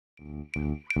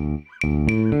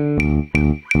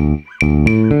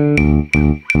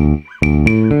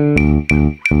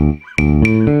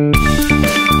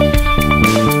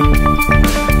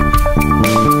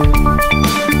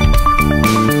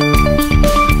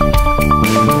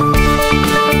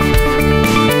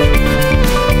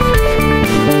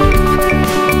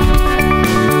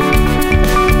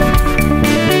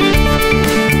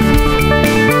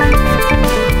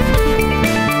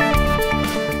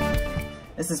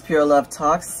Pure Love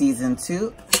Talks, Season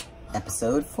 2,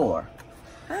 Episode 4.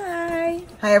 Hi.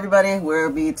 Hi, everybody.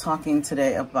 We'll be talking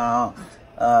today about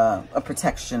a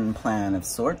protection plan of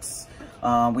sorts.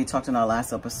 We talked in our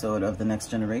last episode of The Next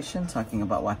Generation, talking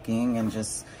about Joaquin and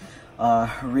just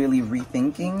really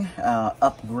rethinking,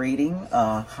 upgrading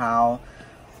how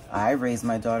I raised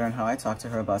my daughter and how I talk to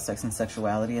her about sex and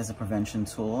sexuality as a prevention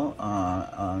tool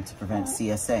to prevent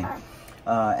CSA.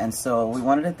 And so we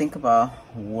wanted to think about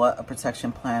what a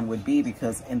protection plan would be,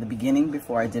 because in the beginning,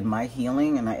 before I did my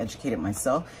healing and I educated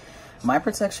myself, my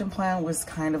protection plan was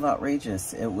kind of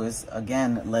outrageous. It was,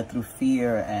 again, led through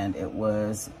fear, and it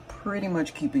was pretty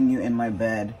much keeping you in my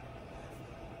bed,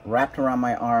 wrapped around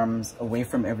my arms, away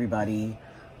from everybody,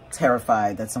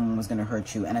 terrified that someone was going to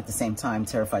hurt you, and at the same time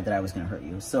terrified that I was going to hurt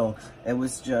you. So it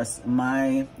was just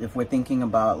if we're thinking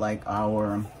about like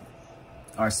our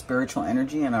spiritual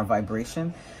energy and our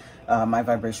vibration, my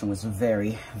vibration was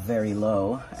very, very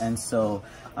low. And so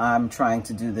I'm trying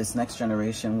to do this next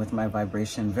generation with my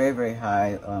vibration very, very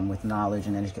high, with knowledge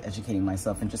and educating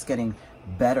myself and just getting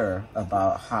better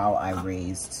about how I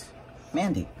raised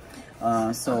Mandy.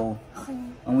 So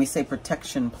when we say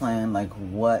protection plan, like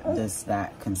what does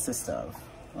that consist of?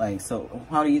 Like, so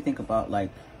how do you think about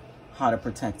like how to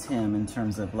protect him in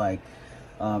terms of like,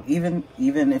 even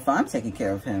if I'm taking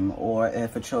care of him, or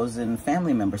if a chosen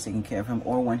family member is taking care of him,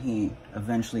 or when he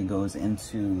eventually goes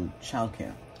into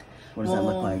childcare? What does that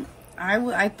look like?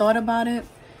 I thought about it,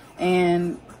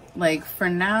 and like for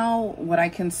now, what I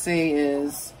can say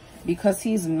is, because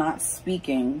he's not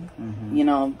speaking, you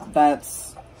know,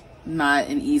 that's not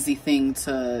an easy thing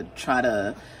to try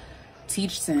to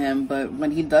teach to him. But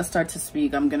when he does start to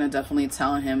speak, I'm gonna definitely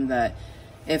tell him that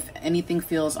if anything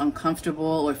feels uncomfortable,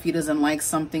 or if he doesn't like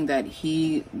something, that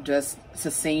he just to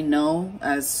say no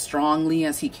as strongly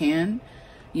as he can,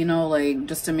 you know, like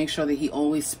just to make sure that he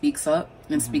always speaks up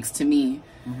and speaks to me,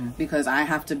 because I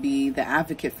have to be the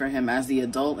advocate for him as the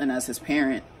adult and as his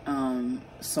parent.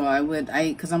 So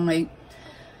because I'm like,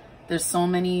 there's so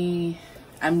many,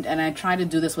 and I try to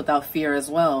do this without fear as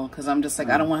well, because I'm just like,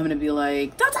 I don't want him to be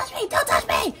like, don't touch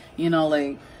me, you know,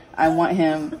 like I want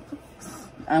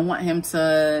him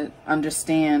to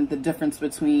understand the difference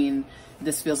between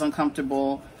this feels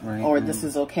uncomfortable, or this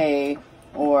is okay,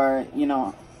 or, you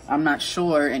know, I'm not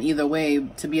sure. And either way,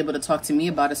 to be able to talk to me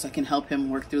about it so I can help him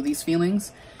work through these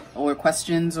feelings or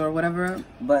questions or whatever.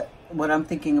 But what I'm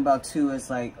thinking about too is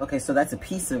like, okay, so that's a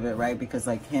piece of it, right? Because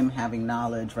like him having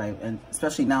knowledge, right? And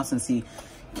especially now since he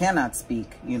cannot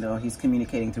speak, you know, he's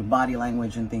communicating through body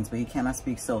language and things, but he cannot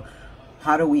speak. So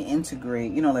how do we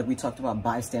integrate, you know, like we talked about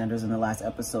bystanders in the last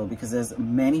episode, because there's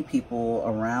many people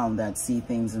around that see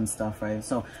things and stuff, right?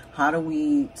 So how do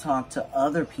we talk to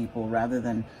other people rather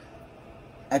than,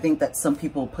 I think that some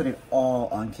people put it all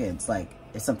on kids. Like,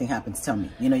 if something happens, tell me,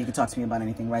 you know, you can talk to me about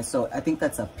anything, right? So I think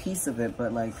that's a piece of it,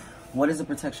 but like, what is a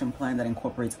protection plan that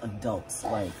incorporates adults?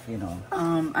 Like, you know.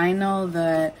 I know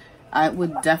that I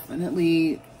would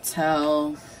definitely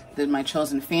tell my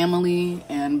chosen family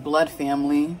and blood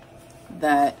family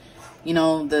that, you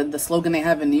know, the slogan they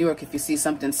have in New York, if you see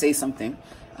something, say something.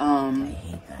 I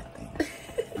hate that thing.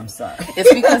 I'm sorry.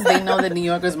 It's because they know that New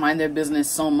Yorkers mind their business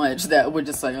so much that we're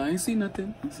just like, I ain't see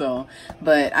nothing. So,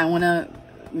 but I want to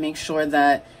make sure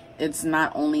that it's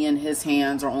not only in his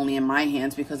hands or only in my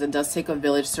hands, because it does take a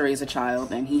village to raise a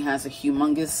child, and he has a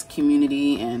humongous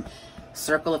community and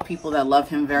circle of people that love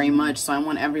him very much. So I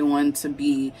want everyone to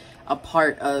be a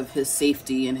part of his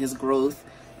safety and his growth.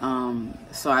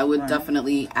 So I would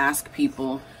definitely ask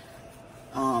people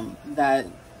that,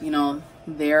 you know,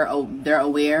 they're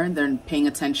aware, they're paying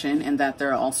attention, and that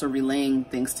they're also relaying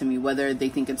things to me, whether they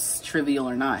think it's trivial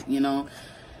or not, you know.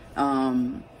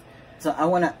 So I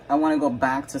want to go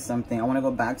back to something. I want to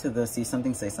go back to the see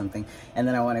something, say something. And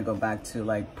then I want to go back to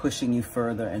like pushing you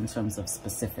further in terms of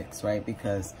specifics, right?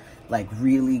 Because like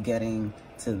really getting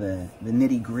to the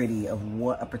nitty gritty of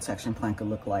what a protection plan could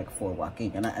look like for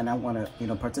Joaquin. And I want to, you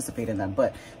know, participate in that.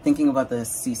 But thinking about the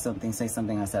see something, say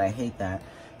something, I said, I hate that,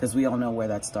 because we all know where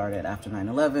that started after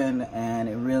 9/11. And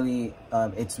it really,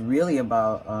 it's really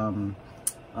about,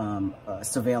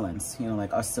 surveillance, you know,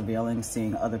 like us surveilling,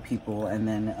 seeing other people, and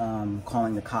then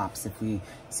calling the cops if we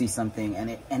see something.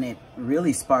 And it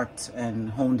really sparked and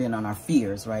honed in on our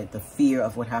fears, right? The fear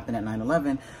of what happened at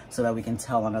 9/11, so that we can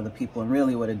tell on other people. And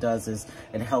really what it does is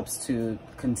it helps to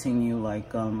continue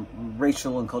like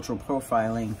racial and cultural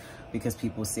profiling, because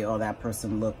people say, oh, that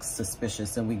person looks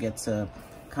suspicious, and we get to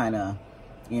kind of,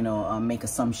 you know, make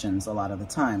assumptions a lot of the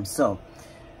time. So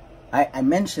I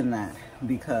mention that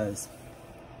because,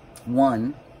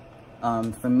 one,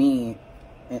 for me,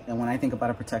 and when I think about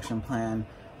a protection plan,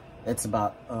 it's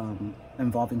about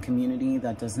involving community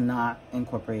that does not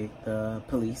incorporate the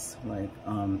police. Like,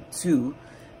 two,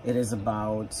 it is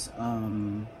about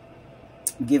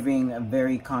giving a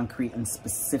very concrete and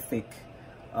specific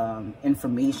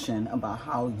information about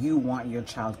how you want your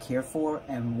child cared for,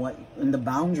 and the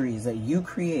boundaries that you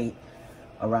create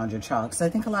around your child. Because I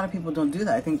think a lot of people don't do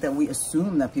that. I think that we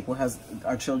assume that people has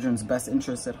our children's best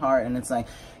interests at heart, and it's like,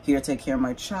 here, take care of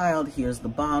my child, here's the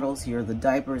bottles, here are the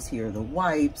diapers, here are the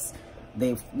wipes,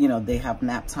 they have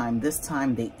nap time this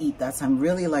time, they eat that time.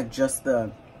 Really, like, just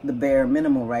the bare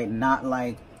minimal, right? Not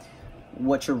like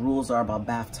what your rules are about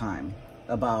bath time,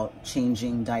 about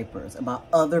changing diapers, about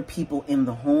other people in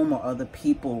the home, or other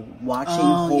people watching,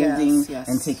 holding, yes.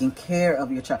 and taking care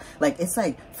of your child. Like, it's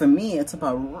like, for me, it's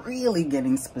about really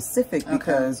getting specific,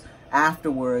 because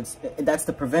afterwards, that's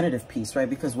the preventative piece, right?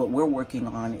 Because what we're working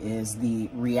on is the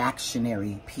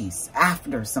reactionary piece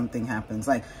after something happens.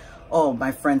 Like, oh,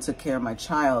 my friend took care of my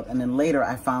child, and then later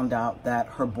I found out that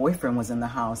her boyfriend was in the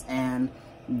house, and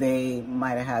they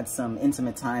might have had some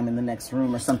intimate time in the next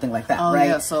room or something like that, right?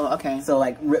 Yeah, so, so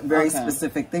like very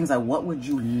specific things. Like, what would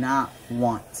you not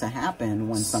want to happen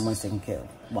when someone's taking care of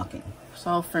walking?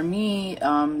 So for me,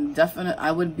 definitely,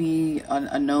 I would be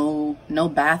a no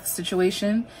bath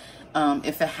situation.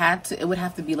 If it had to, it would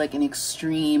have to be like an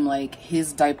extreme, like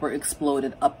his diaper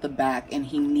exploded up the back and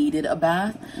he needed a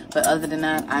bath. But other than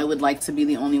that, I would like to be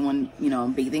the only one, you know,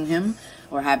 bathing him,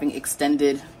 or having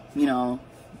extended, you know,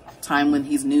 time when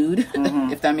he's nude,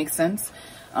 if that makes sense.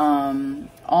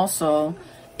 Also,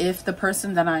 if the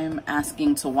person that I'm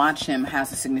asking to watch him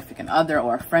has a significant other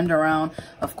or a friend around,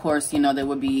 of course, you know, there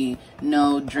would be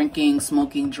no drinking,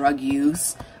 smoking, drug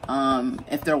use.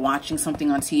 If they're watching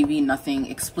something on TV, nothing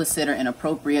explicit or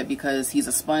inappropriate, because he's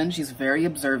a sponge, he's very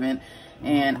observant,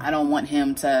 and I don't want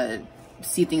him to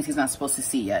see things he's not supposed to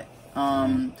see yet.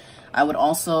 I would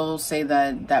also say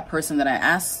that that person that I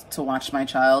asked to watch my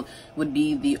child would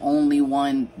be the only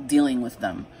one dealing with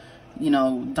them. You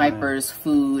know, diapers,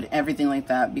 food, everything like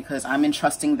that, because I'm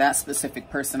entrusting that specific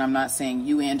person. I'm not saying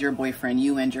you and your boyfriend,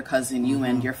 you and your cousin, you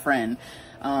and your friend.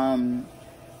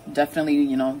 Definitely,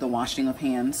 you know, the washing of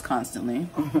hands constantly,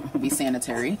 be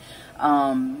sanitary.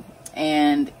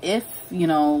 And if, you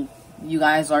know, you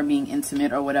guys are being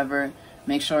intimate or whatever,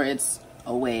 make sure it's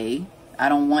away. I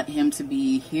don't want him to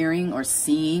be hearing or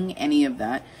seeing any of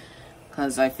that,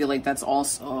 because I feel like that's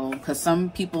also, because some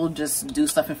people just do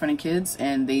stuff in front of kids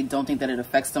and they don't think that it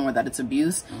affects them or that it's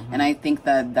abuse. And I think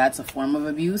that that's a form of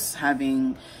abuse.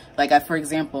 Having, like, for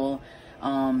example,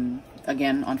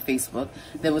 again, on Facebook,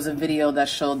 there was a video that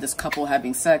showed this couple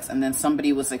having sex, and then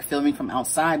somebody was like filming from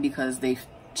outside, because they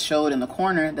showed in the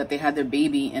corner that they had their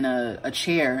baby in a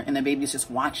chair, and the baby's just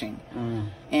watching.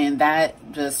 And that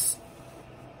just,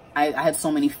 I had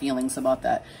so many feelings about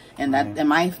that, and that in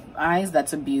my eyes,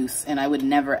 that's abuse, and I would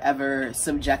never ever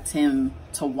subject him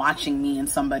to watching me and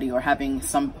somebody, or having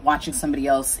watching somebody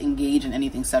else engage in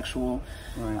anything sexual.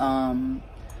 And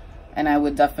I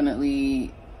would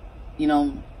definitely, you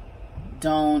know,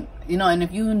 don't, you know, and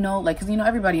if you know, like, because, you know,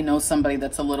 everybody knows somebody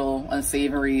that's a little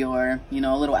unsavory, or, you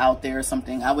know, a little out there or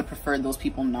something, I would prefer those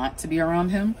people not to be around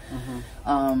him.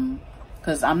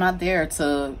 Because I'm not there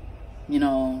to, you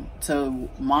know, to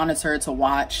monitor, to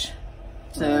watch,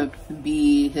 to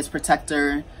be his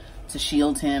protector, to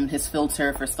shield him, his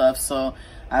filter for stuff. So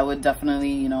I would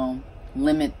definitely, you know,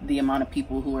 limit the amount of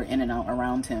people who are in and out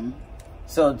around him.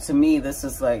 So to me, this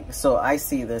is like, so I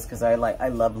see this, because I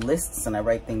love lists and I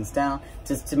write things down.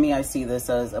 Just to me, I see this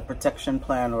as a protection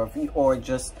plan, or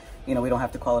just, you know, we don't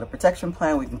have to call it a protection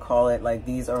plan. We can call it like,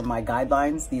 these are my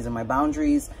guidelines, these are my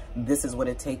boundaries. This is what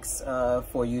it takes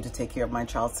for you to take care of my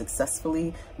child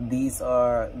successfully. This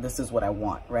is what I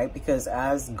want, right? Because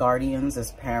as guardians,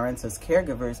 as parents, as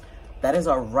caregivers, that is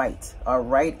our right. Our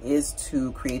right is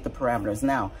to create the parameters.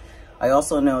 Now, I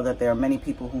also know that there are many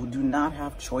people who do not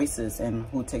have choices and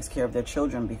who takes care of their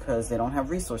children because they don't have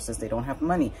resources, they don't have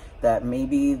money. That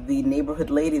maybe the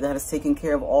neighborhood lady that is taking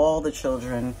care of all the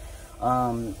children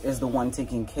is the one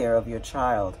taking care of your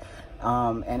child.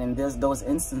 And in those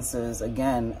instances,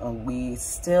 again, we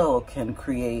still can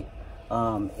create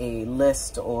a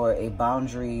list or a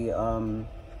boundary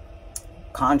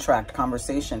contract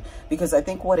conversation, because I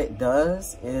think what it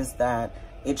does is that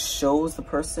it shows the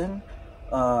person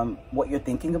what you're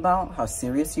thinking about, how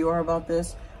serious you are about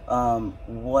this,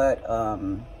 what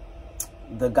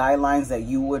the guidelines that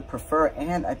you would prefer.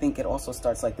 And I think it also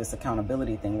starts like this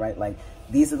accountability thing, right? Like,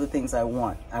 these are the things I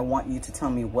want you to tell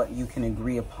me what you can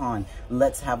agree upon.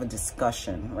 Let's have a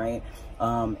discussion, right?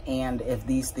 And if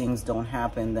these things don't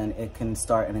happen, then it can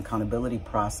start an accountability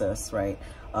process, right?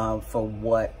 For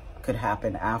what could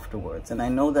happen afterwards. And I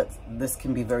know that this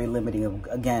can be very limiting,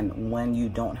 again, when you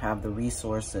don't have the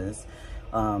resources,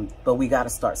 but we got to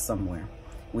start somewhere.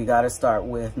 We got to start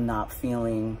with not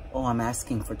feeling, oh, I'm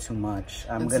asking for too much.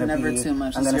 I'm going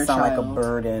to sound like a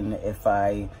burden if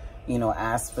I, you know,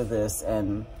 ask for this.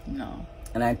 And no.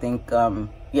 And I think,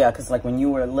 yeah, because like when you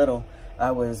were little,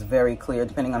 I was very clear,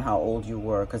 depending on how old you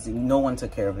were, because no one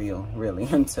took care of you really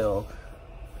until,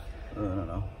 I don't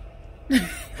know,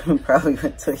 probably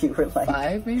until you were like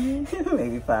 5, maybe?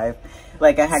 Maybe 5.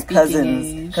 Like I had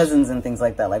cousins and things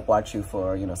like that, like watch you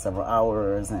for, you know, several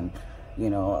hours, and you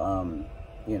know,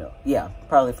 yeah,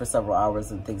 probably for several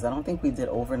hours and things. I don't think we did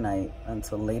overnight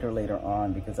until later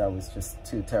on, because I was just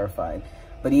too terrified.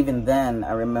 But even then,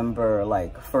 I remember,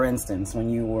 like, for instance, when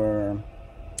you were,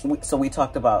 so we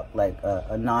talked about like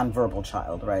a nonverbal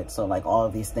child, right? So like all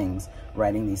of these things,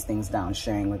 writing these things down,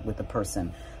 sharing with the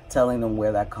person, telling them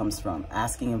where that comes from,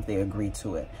 asking if they agree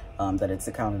to it, that it's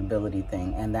accountability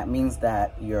thing. And that means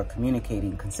that you're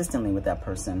communicating consistently with that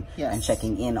person. Yes. And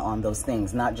checking in on those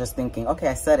things, not just thinking, okay,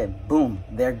 I said it, boom,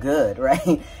 they're good,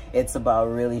 right? It's about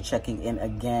really checking in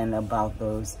again about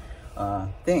those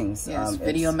things. Yes,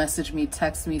 video message me,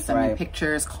 text me, send me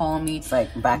pictures, call me. It's like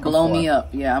back and blow forth. Me up.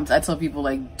 Yeah, I tell people,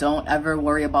 like, don't ever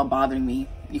worry about bothering me.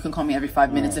 You can call me every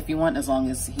 5 minutes if you want, as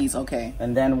long as he's okay.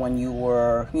 And then when you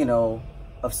were, you know,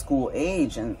 of school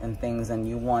age and things, and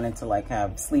you wanted to like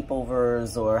have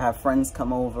sleepovers or have friends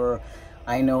come over,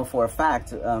 I know for a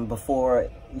fact, before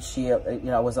she, you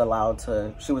know,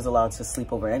 she was allowed to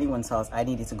sleep over at anyone's house, I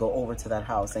needed to go over to that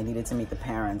house. I needed to meet the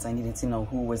parents. I needed to know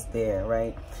who was there,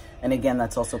 right? And again,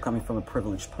 that's also coming from a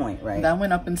privileged point, right? That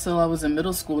went up until I was in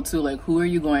middle school too. Like, who are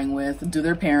you going with? Do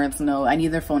their parents know? I need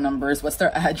their phone numbers. What's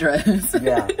their address?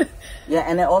 Yeah. Yeah,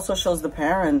 and it also shows the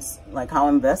parents like how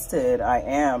invested I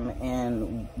am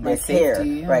in their care,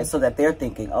 right? So that they're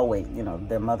thinking, oh wait, you know,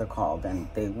 their mother called and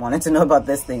they wanted to know about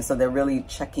this thing. So they're really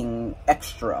checking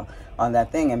extra on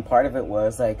that thing. And part of it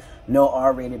was like no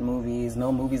R-rated movies,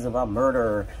 no movies about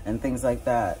murder and things like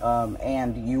that.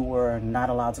 And you were not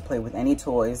allowed to play with any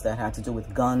toys that had to do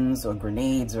with guns or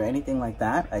grenades or anything like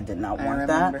that. I did not want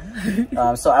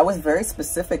that. So I was very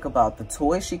specific about the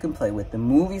toys she can play with, the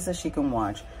movies that she can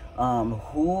watch,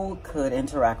 who could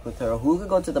interact with her, who could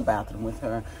go to the bathroom with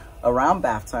her around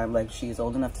bath time. Like, she's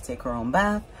old enough to take her own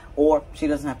bath, or she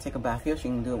doesn't have to take a bath here, she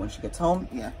can do it when she gets home.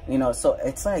 Yeah, you know, so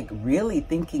it's like really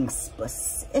thinking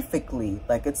specifically,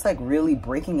 like it's like really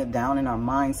breaking it down in our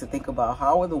minds to think about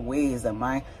how are the ways that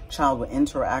my child will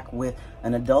interact with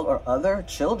an adult or other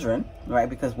children, right?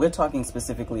 Because we're talking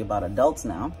specifically about adults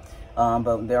now.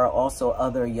 But there are also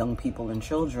other young people and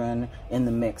children in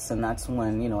the mix. And that's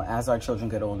when, you know, as our children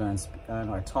get older and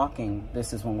are talking,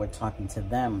 this is when we're talking to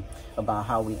them about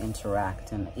how we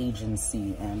interact and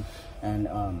agency and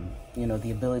you know, the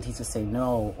ability to say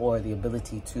no, or the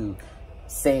ability to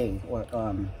say or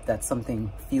that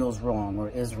something feels wrong or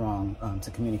is wrong,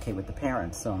 to communicate with the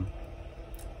parents. So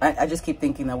I just keep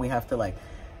thinking that we have to like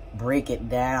break it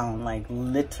down, like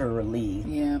literally,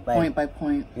 yeah, like, point by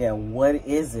point. Yeah, what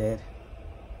is it?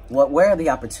 Where are the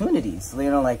opportunities?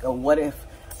 You know, like what if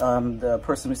the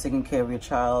person who's taking care of your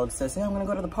child says, hey, I'm gonna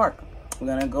go to the park, we're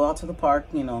gonna go out to the park,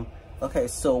 you know, okay,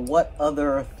 so what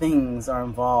other things are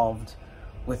involved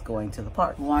with going to the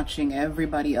park? Watching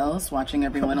everybody else, watching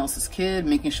everyone else's kid,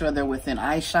 making sure they're within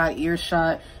eye shot, ear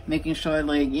shot, making sure,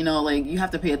 like, you know, like you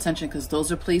have to pay attention, because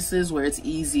those are places where it's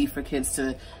easy for kids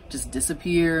to just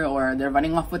disappear, or they're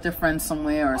running off with their friends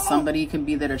somewhere, or somebody can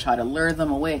be there to try to lure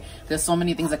them away. There's so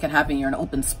many things that can happen. You're in an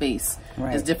open space.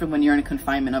 Right. It's different when you're in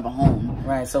confinement of a home.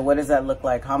 Right. So what does that look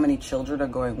like? How many children are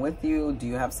going with you? Do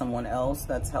you have someone else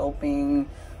that's helping?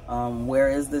 Where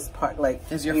is this part? Like,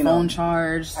 is your phone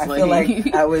charged? I feel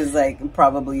like I was like,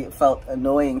 probably felt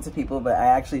annoying to people, but I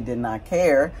actually did not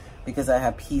care, because I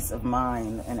had peace of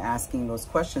mind in asking those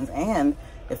questions. And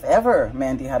if ever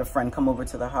Mandy had a friend come over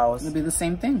to the house, it'd be the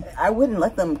same thing. I wouldn't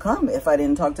let them come if I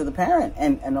didn't talk to the parent.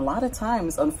 And a lot of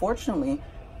times, unfortunately,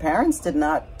 parents did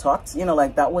not talk to, you know,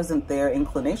 like that wasn't their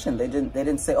inclination. They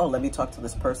didn't say, oh, let me talk to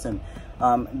this person.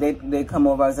 They come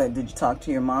over. I was like, did you talk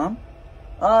to your mom?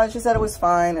 She said it was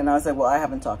fine, and I was like, well, I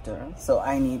haven't talked to her, so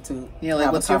I need to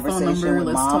have a conversation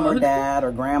with mom or dad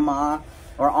or grandma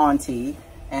or auntie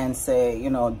and say, you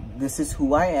know, this is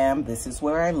who I am, this is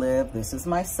where I live, this is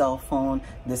my cell phone,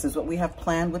 this is what we have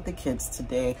planned with the kids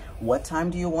today, what time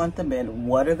do you want them in,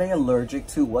 what are they allergic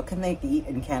to, what can they eat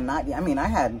and cannot eat. I mean, I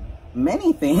had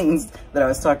many things that I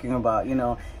was talking about, you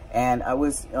know, and I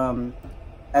was,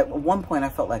 at one point I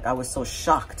felt like I was so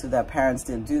shocked that parents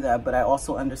didn't do that, but I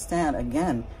also understand,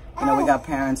 again, you know, we got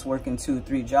parents working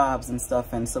 2-3 jobs and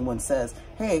stuff, and someone says,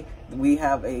 hey, we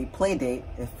have a play date.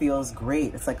 It feels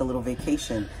great. It's like a little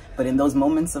vacation. But in those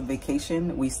moments of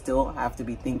vacation, we still have to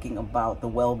be thinking about the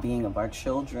well-being of our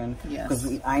children.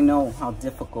 Because I know how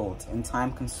difficult and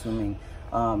time-consuming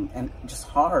and just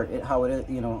hard, how it is,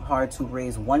 you know, hard to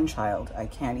raise one child. I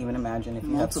can't even imagine if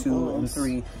you have 2 and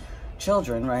 3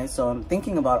 children, right? So I'm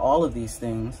thinking about all of these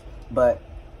things, but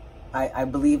I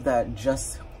believe that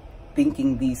just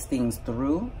thinking these things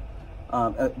through,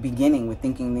 beginning with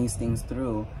thinking these things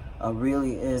through,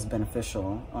 really is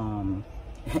beneficial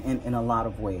in a lot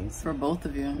of ways. For both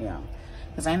of you. Yeah.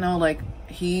 Because I know, like,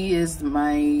 he is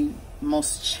my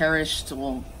most cherished,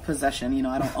 well, possession. You know,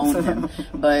 I don't own him,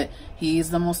 but he's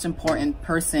the most important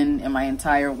person in my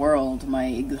entire world.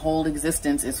 My whole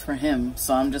existence is for him.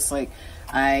 So I'm just like,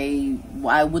 I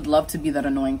would love to be that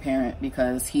annoying parent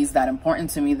because he's that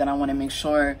important to me that I want to make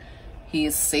sure he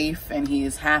is safe and he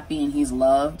is happy and he's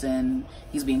loved and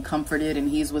he's being comforted and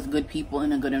he's with good people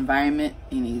in a good environment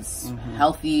and he's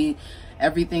healthy.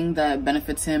 Everything that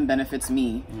benefits him benefits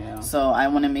me. So I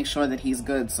want to make sure that he's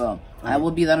good. So I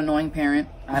will be that annoying parent.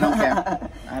 I don't care.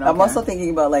 I'm also thinking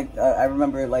about, like, I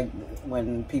remember, like,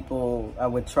 when people, I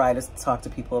would try to talk to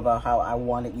people about how I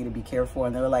wanted you to be cared for,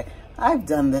 and they were like, I've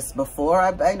done this before.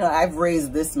 I know I've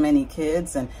raised this many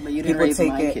kids, and but you didn't raise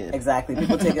my kid. Exactly.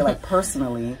 People take it like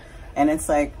personally. And it's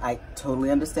like, I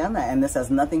totally understand that. And this has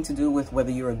nothing to do with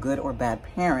whether you're a good or bad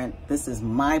parent. This is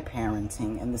my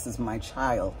parenting and this is my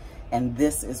child. And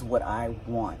this is what I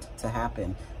want to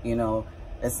happen. You know,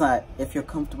 it's not, if you're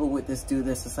comfortable with this, do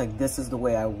this. It's like, this is the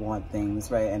way I want things,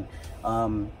 right? And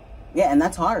yeah, and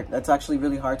that's hard. That's actually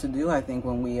really hard to do, I think,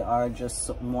 when we are just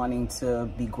wanting to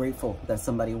be grateful that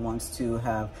somebody wants to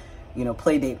have, you know,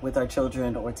 play date with our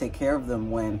children or take care of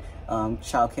them when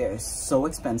childcare is so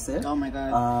expensive. Oh my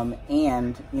God.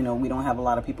 And, you know, we don't have a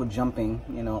lot of people jumping,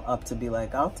 you know, up to be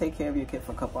like, I'll take care of your kid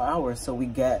for a couple hours. So we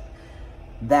get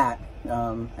that.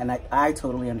 And I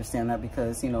totally understand that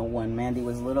because, you know, when Mandy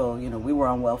was little, you know, we were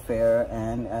on welfare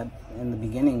and in the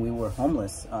beginning we were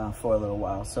homeless for a little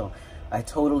while. So I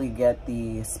totally get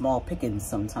the small pickings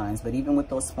sometimes. But even with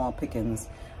those small pickings,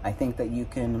 I think that you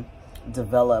can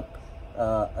develop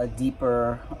a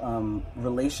deeper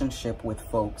relationship with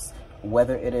folks,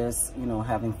 whether it is, you know,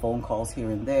 having phone calls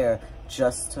here and there,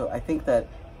 just to, I think that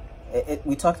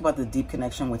we talked about the deep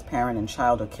connection with parent and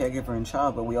child or caregiver and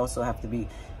child, but we also have to be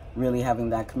really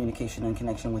having that communication and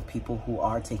connection with people who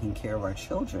are taking care of our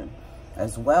children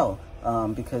as well,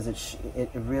 because it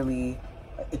really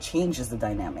changes the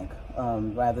dynamic.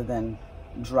 Rather than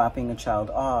dropping a child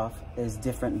off is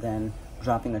different than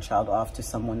dropping a child off to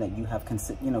someone that you have,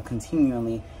 you know,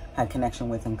 continually had connection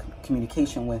with and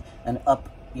communication with, and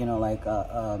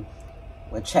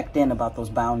we're checked in about those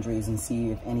boundaries and see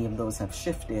if any of those have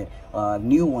shifted,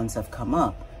 new ones have come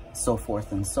up, so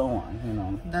forth and so on, you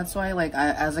know. That's why, like,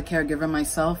 as a caregiver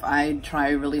myself, I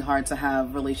try really hard to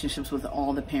have relationships with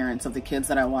all the parents of the kids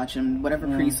that I watch in whatever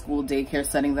preschool, daycare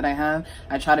setting that I have.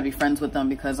 I try to be friends with them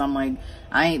because I'm like,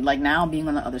 now being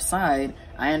on the other side,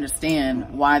 I understand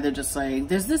why they're just like,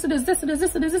 there's this, it is this, it is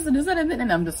this, it is this, it is that,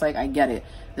 and I'm just like, I get it.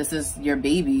 This is your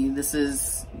baby. This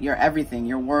is your everything,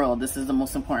 your world. This is the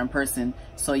most important person.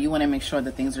 So you want to make sure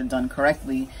that things are done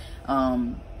correctly.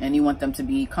 And you want them to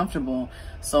be comfortable.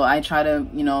 So I try to,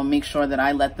 you know, make sure that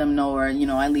I let them know, or, you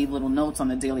know, I leave little notes on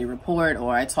the daily report,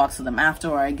 or I talk to them after,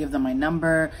 or I give them my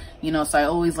number, you know, so I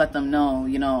always let them know,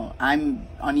 you know, I'm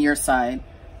on your side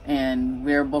and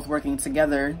we're both working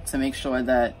together to make sure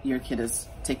that your kid is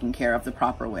taken care of the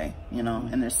proper way, you know,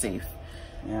 and they're safe.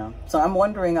 Yeah. So I'm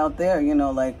wondering out there, you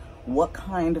know, like, what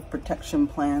kind of protection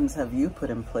plans have you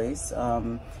put in place?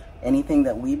 Anything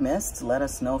that we missed, let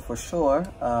us know for sure.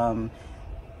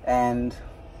 And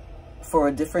for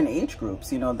different age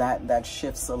groups, you know, that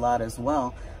shifts a lot as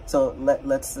well. So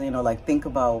let's, you know, like, think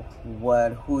about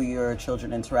who your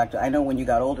children interact with. I know when you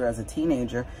got older as a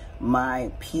teenager,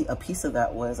 a piece of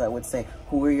that was, I would say,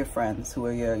 who are your friends? Who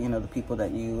are your, you know, the people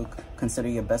that you consider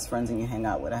your best friends and you hang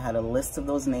out with? I had a list of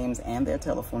those names and their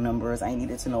telephone numbers. I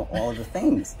needed to know all of the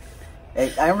things.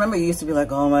 I remember you used to be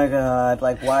like, oh my God,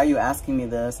 like, why are you asking me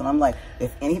this? And I'm like,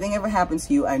 if anything ever happens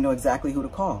to you, I know exactly who to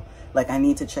call. Like, I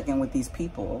need to check in with these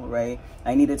people, right?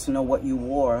 I needed to know what you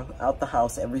wore out the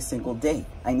house every single day.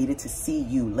 I needed to see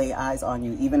you, lay eyes on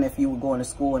you, even if you were going to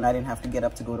school and I didn't have to get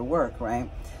up to go to work, right?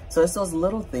 So it's those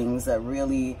little things that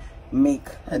really make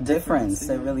a difference.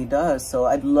 It really does. So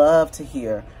I'd love to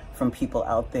hear from people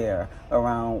out there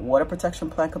around what a protection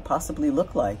plan could possibly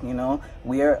look like. You know,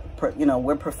 we're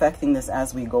perfecting this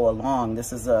as we go along.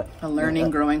 This is a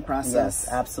learning, growing process.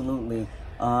 Yes, absolutely.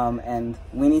 And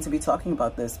we need to be talking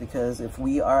about this, because if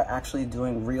we are actually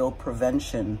doing real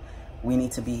prevention, we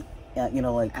need to be,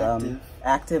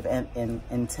 active and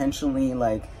intentionally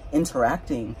like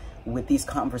interacting with these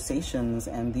conversations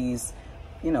and these,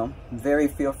 very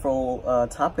fearful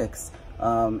topics,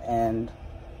 and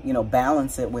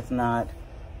balance it with not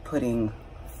putting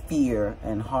fear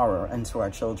and horror into our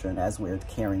children as we're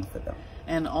caring for them.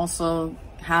 And also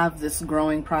have this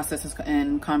growing process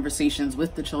and conversations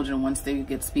with the children once they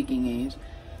get speaking age.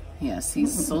 Yes,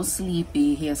 he's so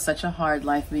sleepy. He has such a hard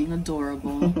life, being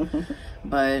adorable.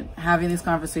 But having these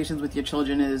conversations with your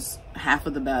children is half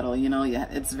of the battle. Yeah,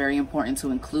 it's very important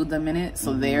to include them in it,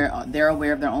 so they're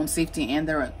aware of their own safety and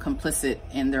they're complicit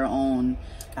in their own,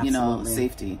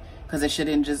 safety. Because they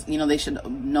shouldn't just, they should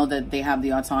know that they have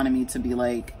the autonomy to be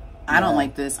like, I don't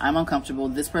like this, I'm uncomfortable,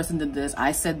 this person did this,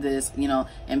 I said this,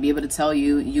 and be able to tell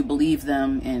you, you believe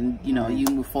them, and, you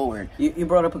move forward. You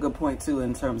brought up a good point, too,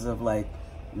 in terms of, like,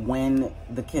 when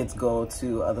the kids go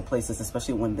to other places,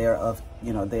 especially when they're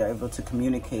they're able to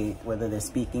communicate, whether they're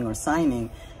speaking or signing,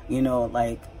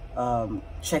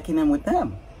 checking in with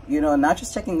them, not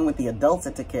just checking in with the adults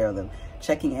that take care of them,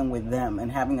 checking in with them and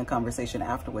having a conversation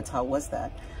afterwards. How was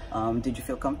that? Did you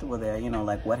feel comfortable there?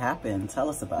 Like, what happened? Tell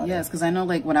us about it. Yes, because I know,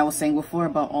 like what I was saying before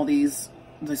about all these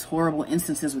horrible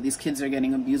instances where these kids are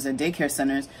getting abused at daycare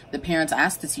centers. The parents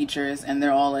ask the teachers and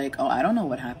they're all like, oh, I don't know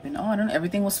what happened. Oh, I don't know.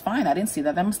 Everything was fine. I didn't see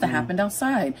that. That must have happened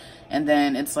outside. And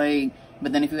then it's like,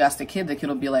 but then if you ask the kid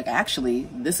will be like, actually,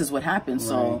 this is what happened.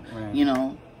 So,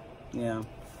 yeah.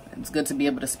 It's good to be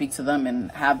able to speak to them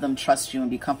and have them trust you and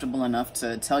be comfortable enough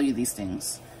to tell you these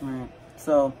things. Right.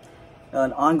 So,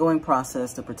 an ongoing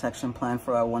process, the protection plan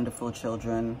for our wonderful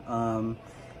children.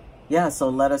 So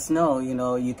let us know.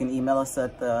 You can email us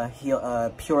at the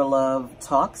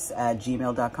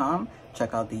purelovetalks@gmail.com.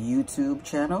 Check out the YouTube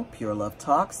channel, Pure Love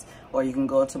Talks, or you can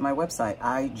go to my website,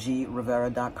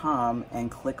 igrivera.com,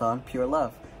 and click on Pure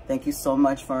Love. Thank you so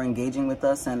much for engaging with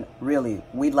us, and really,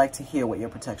 we'd like to hear what your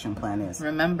protection plan is.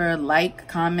 Remember, like,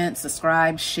 comment,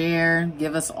 subscribe, share,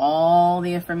 give us all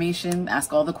the information,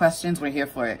 ask all the questions. We're here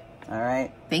for it. All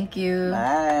right. Thank you.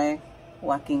 Bye.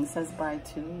 Joaquin says bye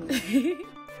too.